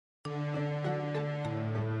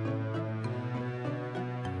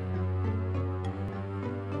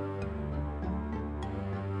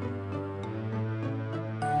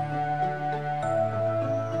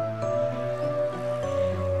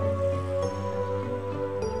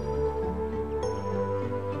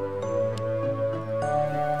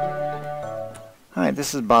Hi,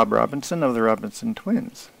 this is Bob Robinson of the Robinson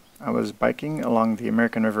Twins. I was biking along the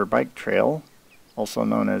American River Bike Trail, also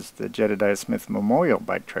known as the Jedediah Smith Memorial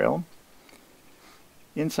Bike Trail,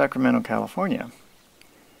 in Sacramento, California.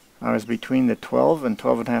 I was between the 12 and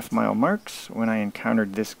 12.5 mile marks when I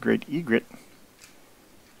encountered this great egret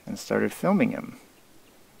and started filming him.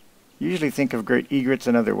 Usually think of great egrets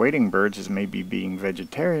and other wading birds as maybe being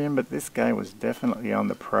vegetarian, but this guy was definitely on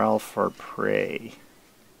the prowl for prey.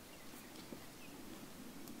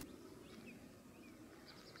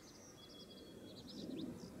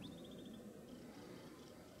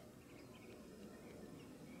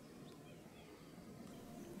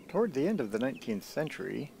 Toward the end of the 19th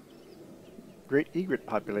century, great egret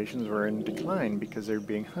populations were in decline because they were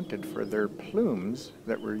being hunted for their plumes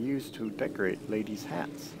that were used to decorate ladies'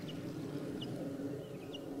 hats.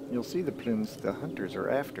 You'll see the plumes the hunters are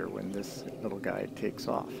after when this little guy takes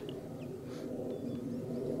off.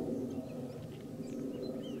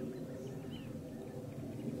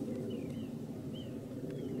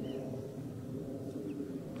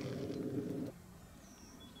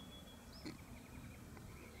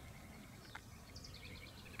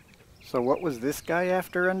 So what was this guy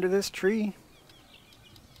after under this tree?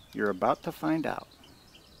 You're about to find out.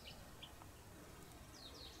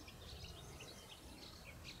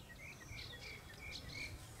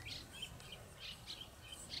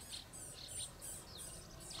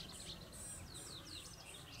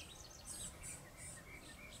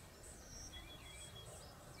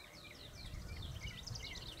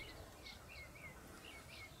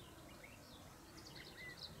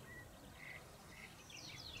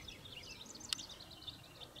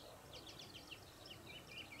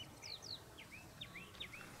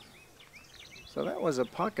 So that was a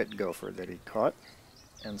pocket gopher that he caught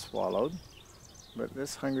and swallowed, but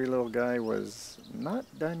this hungry little guy was not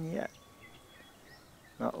done yet.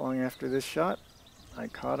 Not long after this shot, I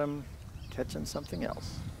caught him catching something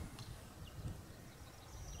else.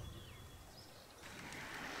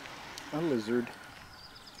 A lizard.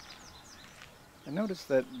 I noticed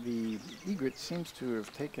that the egret seems to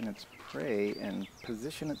have taken its prey and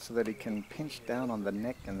positioned it so that it can pinch down on the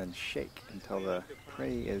neck and then shake until the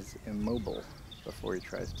prey is immobile before he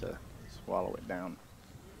tries to swallow it down.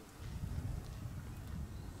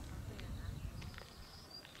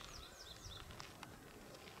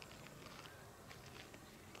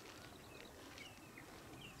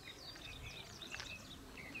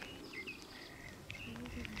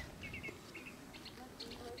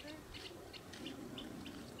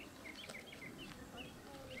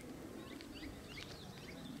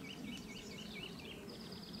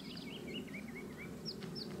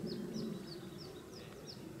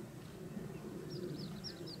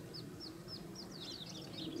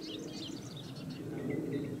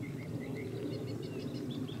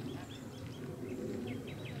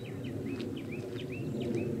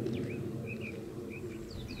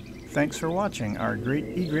 Thanks for watching our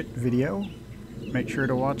great egret video. Make sure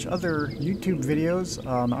to watch other YouTube videos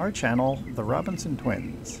on our channel, The Robinson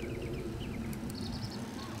Twins.